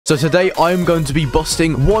So today I am going to be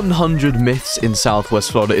busting 100 myths in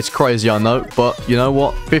Southwest Florida. It's crazy, I know, but you know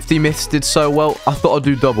what? 50 myths did so well, I thought I'd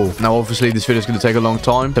do double. Now, obviously, this video is going to take a long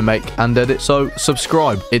time to make and edit, so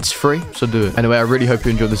subscribe. It's free, so do it. Anyway, I really hope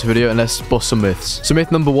you enjoyed this video, and let's bust some myths. So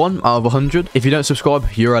myth number 1 out of 100. If you don't subscribe,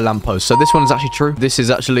 you're a lamppost. So this one is actually true. This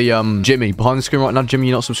is actually Jimmy. Behind the screen right now, Jimmy,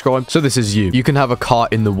 you're not subscribed. So this is you. You can have a car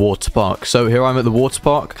in the water park. So here I'm at the water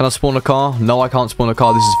park. Can I spawn a car? No, I can't spawn a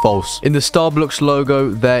car. This is false. In the Starbucks logo,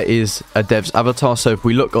 there is a dev's avatar. So if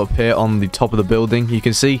we look up here on the top of the building, you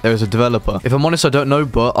can see there is a developer. If I'm honest, I don't know,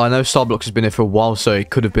 but I know Starbucks has been here for a while, so it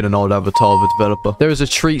could have been an old avatar of a developer. There is a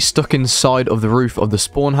tree stuck inside of the roof of the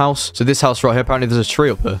spawn house. So this house right here, apparently there's a tree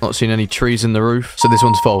up here. Not seen any trees in the roof, so this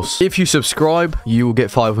one's false. If you subscribe, you will get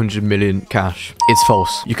 500 million cash. It's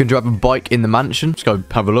false. You can drive a bike in the mansion. Let's go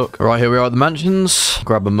have a look. All right, here we are at the mansions.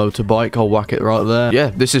 Grab a motorbike. I'll whack it right there. Yeah,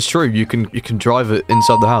 this is true. You can drive it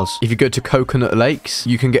inside the house. If you go to Coconut Lakes,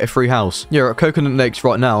 you can get a free house. Yeah, we're at Coconut Lakes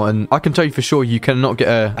right now, and I can tell you for sure you cannot get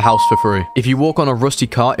a house for free. If you walk on a rusty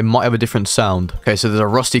car, it might have a different sound. Okay, so there's a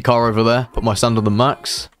rusty car over there. Put my sound on the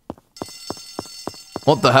max.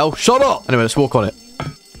 What the hell? Shut up! Anyway, let's walk on it.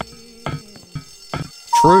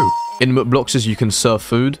 True. In McBloxes, you can serve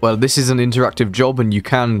food. Well, this is an interactive job, and you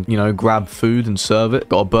can, you know, grab food and serve it.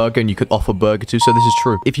 Got a burger, and you could offer burger too, so this is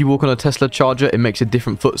true. If you walk on a Tesla charger, it makes a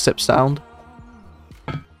different footstep sound.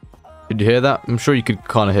 Did you hear that? I'm sure you could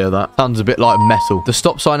kind of hear that. Sounds a bit like metal. The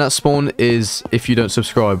stop sign at spawn is if you don't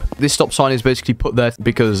subscribe. This stop sign is basically put there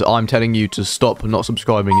because I'm telling you to stop not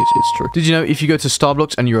subscribing. It's true. Did you know if you go to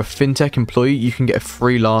Starbucks and you're a fintech employee, you can get a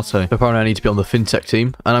free latte? Apparently, I need to be on the fintech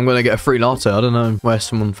team, and I'm going to get a free latte. I don't know where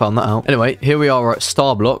someone found that out. Anyway, here we are at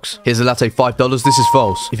Starbucks. Here's a latte, $5. This is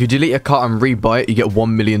false. If you delete a cart and rebuy it, you get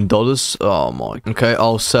 $1 million. Oh my. Okay,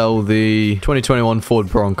 I'll sell the 2021 Ford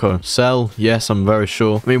Bronco. Sell? Yes, I'm very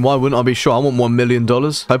sure. I mean, why wouldn't I be sure? I want $1 million.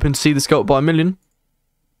 Hoping to see this go up by $1 million.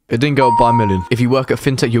 It didn't go up by $1 million. If you work at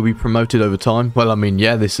fintech, you'll be promoted over time. Well, I mean,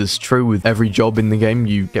 yeah, this is true with every job in the game.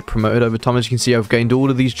 You get promoted over time. As you can see, I've gained all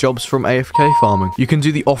of these jobs from AFK farming. You can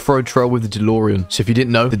do the off-road trail with the DeLorean. So if you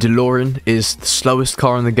didn't know, the DeLorean is the slowest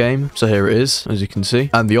car in the game. So here it is, as you can see.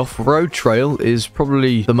 And the off-road trail is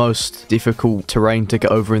probably the most difficult terrain to get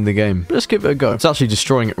over in the game. Let's give it a go. It's actually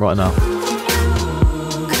destroying it right now.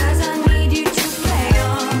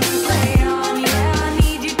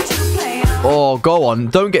 Oh, go on.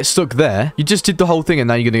 Don't get stuck there. You just did the whole thing and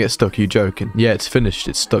now you're going to get stuck. Are you joking? Yeah, it's finished.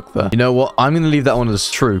 It's stuck there. You know what? I'm going to leave that one as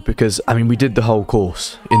true because, I mean, we did the whole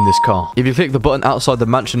course in this car. If you click the button outside the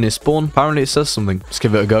mansion near spawn, apparently it says something. Let's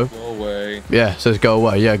give it a go. Go away. Yeah, it says go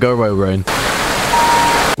away. Yeah, go away, Rain.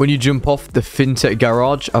 When you jump off the fintech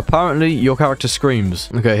garage, apparently your character screams.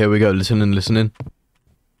 Okay, here we go. Listen in, listen in.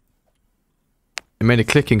 It made a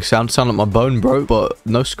clicking sound like my bone broke, but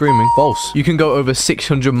no screaming. False. You can go over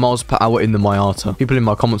 600 miles per hour in the Miata. People in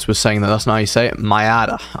my comments were saying that that's not how you say it.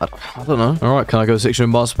 Miata. I don't know. All right, can I go 600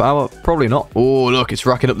 miles per hour? Probably not. Oh, look, it's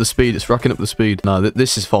racking up the speed. It's racking up the speed. No,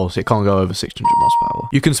 this is false. It can't go over 600 miles per hour.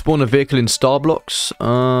 You can spawn a vehicle in Starbucks.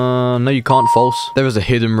 No, you can't. False. There is a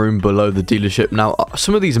hidden room below the dealership. Now,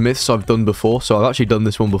 some of these myths I've done before, so I've actually done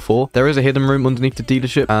this one before. There is a hidden room underneath the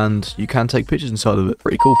dealership, and you can take pictures inside of it.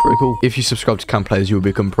 Pretty cool, pretty cool. If you subscribe to KamPlays, you will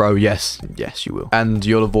become pro. Yes, you will. And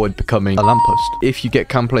you'll avoid becoming a lamppost. If you get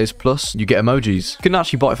KamPlays Plus, you get emojis. You can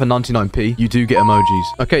actually buy it for 99p. You do get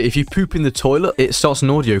emojis. Okay, if you poop in the toilet, it starts an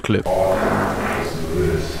audio clip.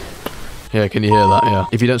 Yeah, can you hear that? Yeah.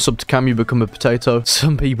 If you don't sub to Cam, you become a potato.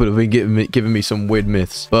 Some people have been giving me some weird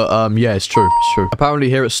myths. But, yeah, it's true. It's true. Apparently,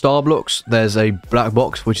 here at Starbucks, there's a black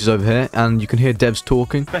box, which is over here, and you can hear devs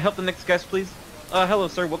talking. Can I help the next guest, please? Hello,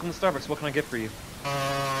 sir. Welcome to Starbucks. What can I get for you?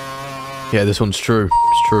 Yeah, this one's true.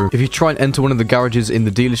 It's true. If you try and enter one of the garages in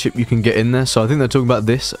the dealership, you can get in there. So I think they're talking about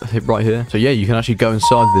this right here. So yeah, you can actually go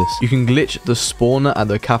inside this. You can glitch the spawner at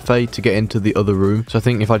the cafe to get into the other room. So I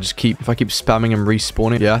think if I keep spamming and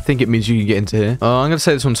respawning, yeah, I think it means you can get into here. I'm going to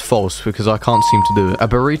say this one's false because I can't seem to do it. A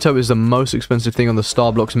burrito is the most expensive thing on the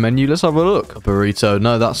Starbucks menu. Let's have a look. A burrito.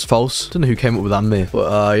 No, that's false. Don't know who came up with that myth.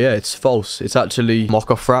 But yeah, it's false. It's actually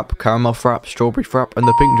mocha frap, caramel frap, strawberry frap, and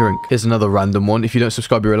the pink drink. Here's another random one. If you don't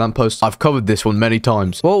subscribe, you're a lamppost. I've covered this one many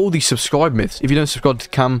times. What are all these subscribe myths? If you don't subscribe to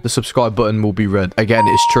Cam, the subscribe button will be red. Again,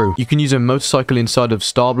 it's true. You can use a motorcycle inside of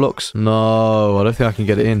Starbucks. No, I don't think I can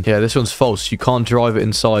get it in. Yeah, this one's false. You can't drive it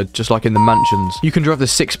inside, just like in the mansions. You can drive the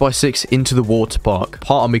 6x6 into the water park.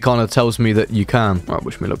 Part of me kind of tells me that you can. All right,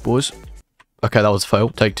 wish me luck, boys. Okay, that was a fail.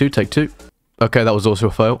 Take two, take two. Okay, that was also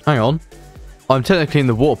a fail. Hang on. I'm technically in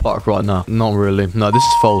the water park right now. Not really. No, this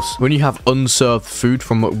is false. When you have unserved food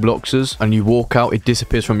from McBloxes and you walk out, it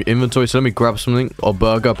disappears from your inventory. So let me grab something. Or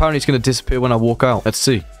burger. Apparently, it's going to disappear when I walk out. Let's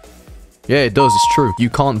see. Yeah, it does. It's true. You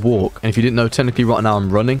can't walk. And if you didn't know, technically right now I'm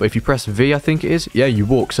running. But if you press V, I think it is, yeah, you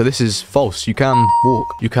walk. So this is false. You can walk.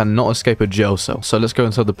 You cannot escape a jail cell. So let's go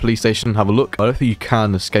inside the police station and have a look. I don't think you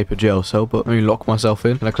can escape a jail cell, but let me lock myself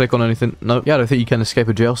in. Can I click on anything? No. Yeah, I don't think you can escape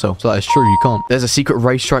a jail cell. So that is true. You can't. There's a secret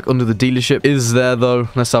racetrack under the dealership. Is there, though?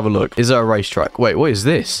 Let's have a look. Is there a racetrack? Wait, what is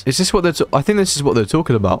this? Is this what they're... I think this is what they're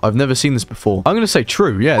talking about. I've never seen this before. I'm going to say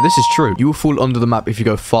true. Yeah, this is true. You will fall under the map if you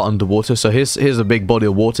go far underwater. So here's a big body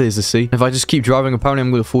of water. Here's the sea. If I just keep driving, apparently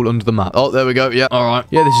I'm going to fall under the map. Oh, there we go. Yeah. All right.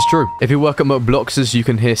 Yeah, this is true. If you work at Bloxes, you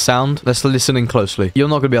can hear sound. Let's listen in closely. You're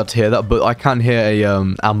not going to be able to hear that, but I can hear a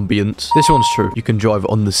ambience. This one's true. You can drive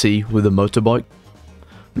on the sea with a motorbike.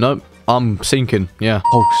 Nope. I'm sinking. Yeah.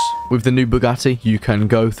 Pulse. With the new Bugatti, you can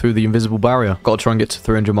go through the invisible barrier. Got to try and get to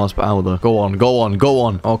 300 miles per hour, though. Go on, go on, go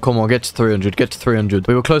on. Oh, come on, get to 300, get to 300.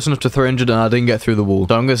 We were close enough to 300 and I didn't get through the wall.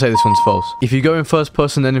 So I'm going to say this one's false. If you go in first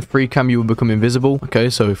person, then in free cam, you will become invisible. Okay,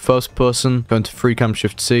 so first person, go into free cam,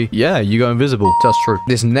 shift C. Yeah, you go invisible. That's true.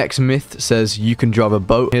 This next myth says you can drive a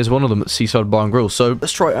boat. Here's one of them at Seaside Bar and Grill. So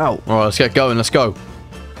let's try it out. All right, let's get going. Let's go.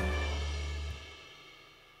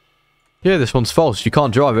 Yeah, this one's false. You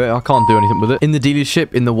can't drive it. I can't do anything with it. In the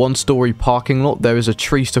dealership, in the one-story parking lot, there is a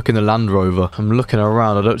tree stuck in the Land Rover. I'm looking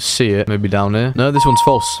around. I don't see it. Maybe down here. No, this one's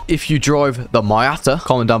false. If you drive the Miata,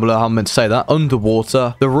 comment down below how I'm meant to say that,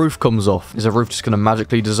 underwater, the roof comes off. Is the roof just going to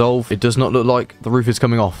magically dissolve? It does not look like the roof is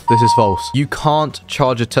coming off. This is false. You can't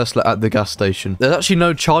charge a Tesla at the gas station. There's actually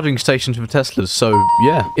no charging stations for Teslas, so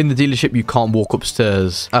yeah. In the dealership, you can't walk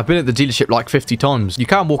upstairs. I've been at the dealership like 50 times. You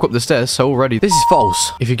can't walk up the stairs, so already. This is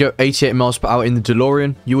false. If you go 88 miles per hour in the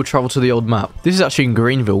DeLorean, you will travel to the old map. This is actually in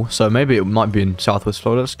Greenville, so maybe it might be in Southwest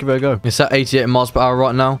Florida. Let's give it a go. It's at 88 miles per hour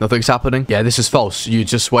right now. Nothing's happening. Yeah, this is false. You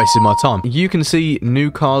just wasted my time. You can see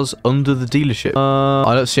new cars under the dealership.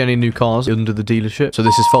 I don't see any new cars under the dealership, so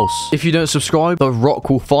this is false. If you don't subscribe, The Rock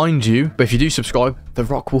will find you. But if you do subscribe, The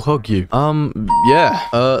Rock will hug you.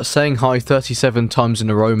 Yeah. Saying hi 37 times in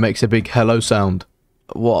a row makes a big hello sound.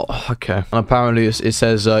 What? Okay. And apparently it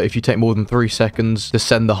says if you take more than 3 seconds to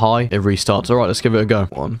send the hi, it restarts. All right, let's give it a go.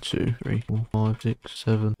 1, 2, 3, 4, 5, 6,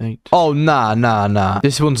 7, 8. Oh, nah.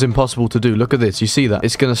 This one's impossible to do. Look at this. You see that?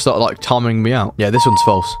 It's going to start like timing me out. Yeah, this one's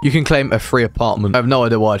false. You can claim a free apartment. I have no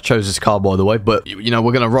idea why I chose this car, by the way, but you know,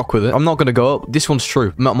 we're going to rock with it. I'm not going to go up. This one's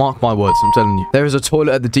true. Mark my words. I'm telling you. There is a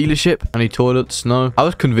toilet at the dealership. Any toilets? No. I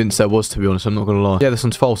was convinced there was, to be honest. I'm not going to lie. Yeah, this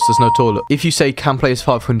one's false. There's no toilet. If you say KamPlays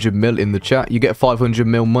 500 mil in the chat, you get 500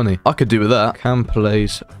 mil money. I could do with that.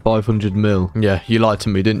 KamPlays 500 mil. Yeah, you lied to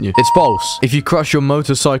me, didn't you? It's false. If you crash your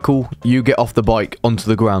motorcycle, you get off the bike onto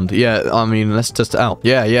the ground. Yeah, I mean, let's test it out.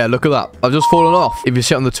 Yeah, look at that. I've just fallen off. If you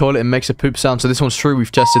sit on the toilet, it makes a poop sound. So this one's true.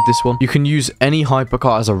 We've tested this one. You can use any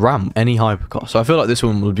hypercar as a ramp. Any hypercar. So I feel like this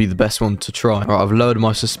one would be the best one to try. All right, I've lowered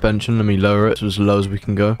my suspension. Let me lower it to as low as we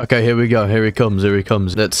can go. Okay, here we go. Here he comes.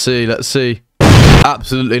 Let's see.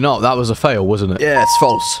 Absolutely not. That was a fail, wasn't it? Yeah, it's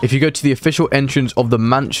false. If you go to the official entrance of the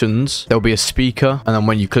mansions, there'll be a speaker, and then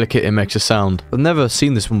when you click it, it makes a sound. I've never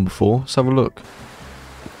seen this one before. Let's have a look.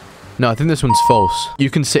 No, I think this one's false. You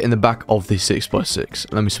can sit in the back of the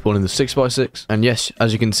 6x6. Let me spawn in the 6x6. And yes,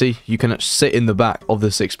 as you can see, you can sit in the back of the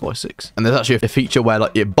 6x6. And there's actually a feature where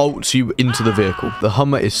like it bolts you into the vehicle. The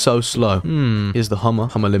Hummer is so slow. Here's the Hummer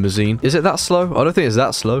limousine. Is it that slow? I don't think it's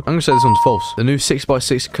that slow. I'm gonna say this one's false. The new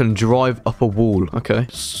 6x6 can drive up a wall. Okay,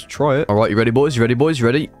 let's try it. All right, you ready, boys? You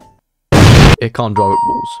ready? It can't drive up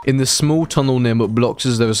walls. In the small tunnel near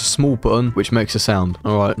Bloxes, there is a small button which makes a sound.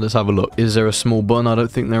 All right, let's have a look. Is there a small button? I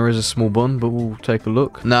don't think there is a small button, but we'll take a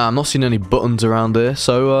look. Nah, I'm not seeing any buttons around here,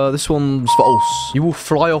 so this one's false. You will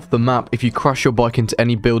fly off the map if you crash your bike into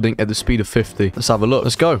any building at the speed of 50. Let's have a look.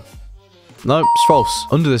 Let's go. No, it's false.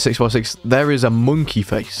 Under the 6x6, there is a monkey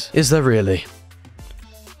face. Is there really?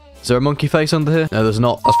 Is there a monkey face under here? No, there's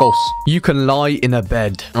not. That's false. You can lie in a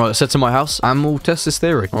bed. All right, let's head to my house and we'll test this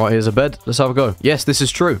theory. All right, here's a bed. Let's have a go. Yes, this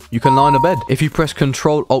is true. You can lie in a bed. If you press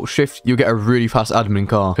Control-Alt-Shift, you'll get a really fast admin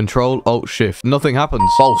car. Control-Alt-Shift. Nothing happens.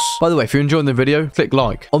 False. By the way, if you're enjoying the video, click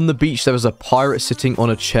like. On the beach, there is a pirate sitting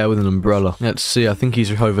on a chair with an umbrella. Let's see. I think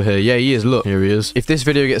he's over here. Yeah, he is. Look. Here he is. If this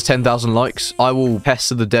video gets 10,000 likes, I will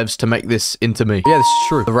pester the devs to make this into me. Yeah, this is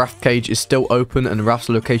true. The raft cage is still open and Raft's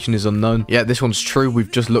location is unknown. Yeah, this one's true.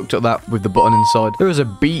 We've just looked at that with the button inside. There is a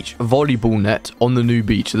beach volleyball net on the new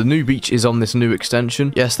beach. The new beach is on this new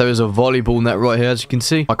extension. Yes, there is a volleyball net right here, as you can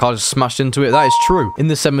see. My car just smashed into it. That is true. In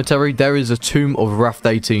the cemetery, there is a tomb of Raft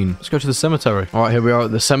 18. Let's go to the cemetery. All right, here we are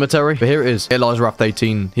at the cemetery. But here it is. Here lies Raft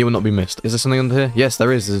 18. He will not be missed. Is there something under here? Yes,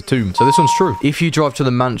 there is. There's a tomb. So this one's true. If you drive to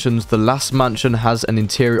the mansions, the last mansion has an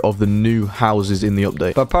interior of the new houses in the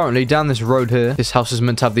update. But apparently, down this road here, this house is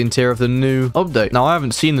meant to have the interior of the new update. Now, I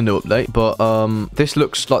haven't seen the new update, but this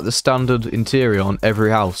looks like like the standard interior on every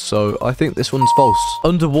house, so I think this one's false.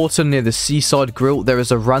 Underwater near the seaside grill, there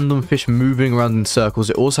is a random fish moving around in circles.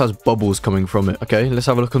 It also has bubbles coming from it. Okay, let's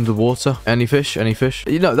have a look underwater. Any fish? Any fish?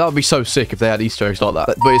 You know, that would be so sick if they had Easter eggs like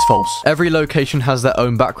that, but it's false. Every location has their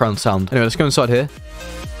own background sound. Anyway, let's go inside here.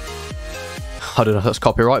 I don't know if that's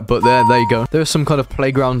copyright, but there you go. There is some kind of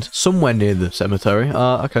playground somewhere near the cemetery.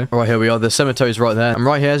 Okay. Right, here we are. The cemetery's right there. And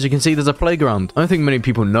right here, as you can see, there's a playground. I don't think many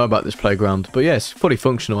people know about this playground, but yeah, it's fully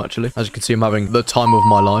functional, actually. As you can see, I'm having the time of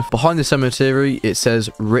my life. Behind the cemetery, it says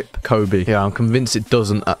RIP Kobe. Yeah, I'm convinced it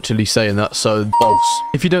doesn't actually say that, so false.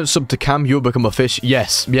 If you don't sub to Cam, you'll become a fish.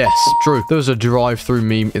 Yes, true. There was a drive-through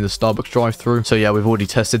meme in the Starbucks drive-through. So yeah, we've already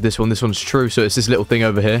tested this one. This one's true. So it's this little thing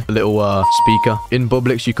over here, a little speaker. In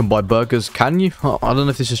Publix, you can buy burgers. Can you? Oh, I don't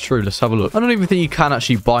know if this is true. Let's have a look. I don't even think you can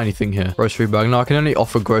actually buy anything here. Grocery bag. No, I can only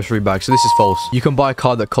offer grocery bags. So this is false. You can buy a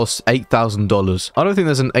car that costs $8,000. I don't think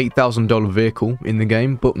there's an $8,000 vehicle in the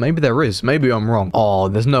game, but maybe there is. Maybe I'm wrong. Oh,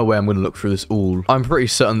 there's no way I'm going to look through this all. I'm pretty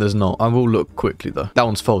certain there's not. I will look quickly though. That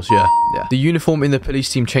one's false. Yeah. The uniform in the police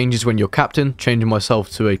team changes when you're captain. Changing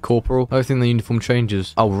myself to a corporal. I don't think the uniform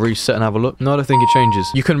changes. I'll reset and have a look. No, I don't think it changes.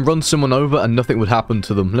 You can run someone over and nothing would happen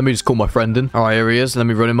to them. Let me just call my friend in. All right, here he is. Let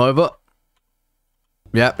me run him over.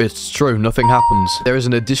 Yep, it's true. Nothing happens. There is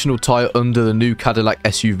an additional tire under the new Cadillac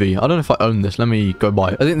SUV. I don't know if I own this. Let me go buy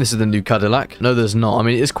it. I think this is the new Cadillac. No, there's not. I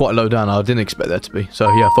mean, it is quite low down. I didn't expect there to be.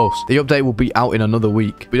 So, yeah, false. The update will be out in another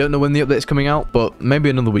week. We don't know when the update's coming out, but maybe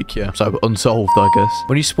another week, yeah. So, unsolved, I guess.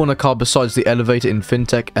 When you spawn a car besides the elevator in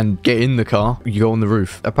FinTech and get in the car, you go on the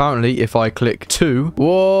roof. Apparently, if I click 2...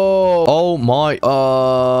 Whoa! Oh, my...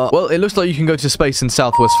 Well, it looks like you can go to space in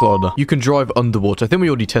Southwest Florida. You can drive underwater. I think we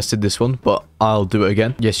already tested this one, but I'll do it again.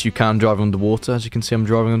 Yes, you can drive underwater. As you can see, I'm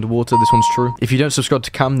driving underwater. This one's true. If you don't subscribe to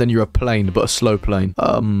Cam, then you're a plane, but a slow plane.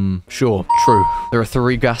 Sure. True. There are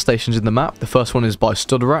 3 gas stations in the map. The first one is by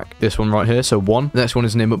Studerack. This one right here, so 1. The next one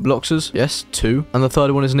is near McBlox's. Yes, 2. And the third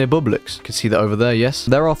one is near Publix. You can see that over there, yes.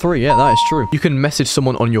 There are 3. Yeah, that is true. You can message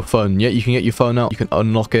someone on your phone. Yeah, you can get your phone out. You can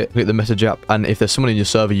unlock it, click the message app, and if there's someone in your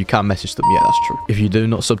server, you can message them. Yeah, that's true. If you do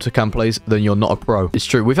not sub to KamPlays, then you're not a pro. It's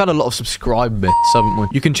true. We've had a lot of subscribe myths, haven't we?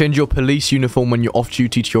 You can change your police uniform when you're off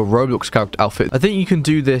duty to your Roblox character outfit. I think you can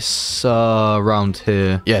do this around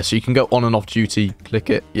here. Yeah, so you can go on and off duty, click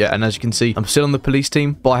it. Yeah, and as you can see, I'm still on the police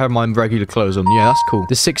team, but I have my regular clothes on. Yeah, that's cool.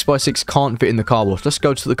 The 6x6 can't fit in the car wash. Let's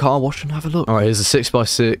go to the car wash and have a look. All right, here's a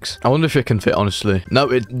 6x6. I wonder if it can fit, honestly. No,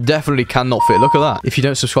 it definitely cannot fit. Look at that. If you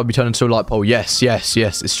don't subscribe, you turn into a light pole. Yes,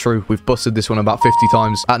 it's true. We've busted this one about 50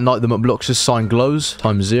 times. At night, the McBlox's sign glows.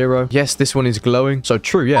 Times 0. Yes, this one is glowing. So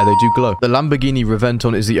true, yeah, they do glow. The Lamborghini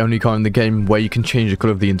Reventon is the only car in the game where you can change the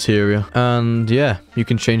color of the interior. And yeah, you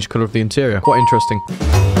can change the color of the interior. Quite interesting.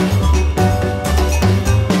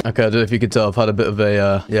 Okay, I don't know if you could tell, I've had a bit of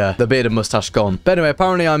a, yeah, the beard and mustache gone. But anyway,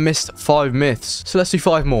 apparently I missed 5 myths. So let's do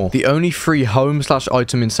 5 more. The only free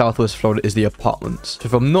home/item in Southwest Florida is the apartments. So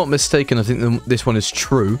if I'm not mistaken, I think this one is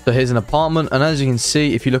true. So here's an apartment, and as you can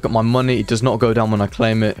see, if you look at my money, it does not go down when I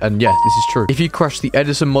claim it. And yeah, this is true. If you crash the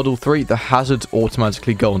Edison Model 3, the hazards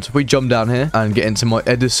automatically go on. So if we jump down here and get into my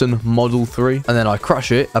Edison Model 3, and then I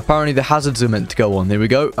crash it, apparently the hazards are meant to go on. Here we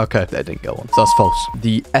go. Okay, they didn't go on. So that's false.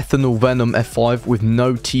 The Ethanol Venom F5 with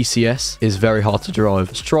no TCS is very hard to drive.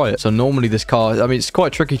 Let's try it. So normally this car, I mean, it's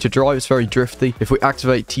quite tricky to drive. It's very drifty. If we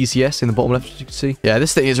activate TCS in the bottom left, as you can see, yeah,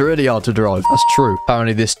 this thing is really hard to drive. That's true.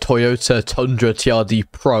 Apparently this Toyota Tundra TRD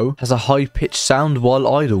Pro has a high-pitched sound while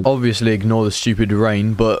idle. Obviously ignore the stupid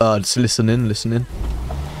rain, but just listen in.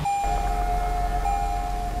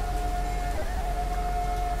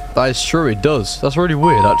 That is true, it does. That's really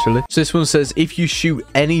weird, actually. So this one says, if you shoot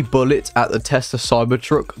any bullet at the Tesla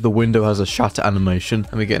Cybertruck, the window has a shatter animation.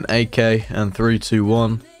 And we get an AK and 3, 2,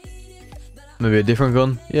 1. Maybe a different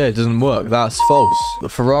gun? Yeah, it doesn't work. That's false. The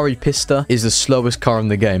Ferrari Pista is the slowest car in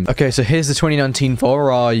the game. Okay, so here's the 2019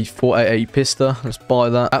 Ferrari 488 Pista. Let's buy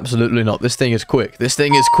that. Absolutely not. This thing is quick. This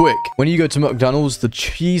thing is quick. When you go to McDonald's, the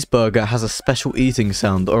cheeseburger has a special eating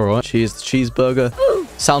sound. All right, here's the cheeseburger.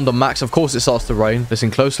 Sound on max. Of course, it starts to rain.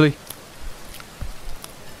 Listen closely.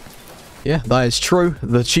 Yeah, that is true.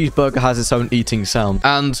 The cheeseburger has its own eating sound.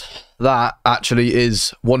 And that actually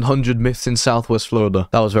is 100 myths in Southwest Florida.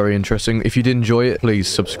 That was very interesting. If you did enjoy it, please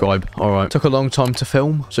subscribe. All right. Took a long time to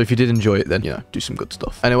film. So if you did enjoy it, then, you know, do some good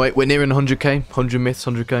stuff. Anyway, we're nearing 100k. 100 myths,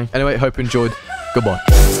 100k. Anyway, hope you enjoyed. Goodbye.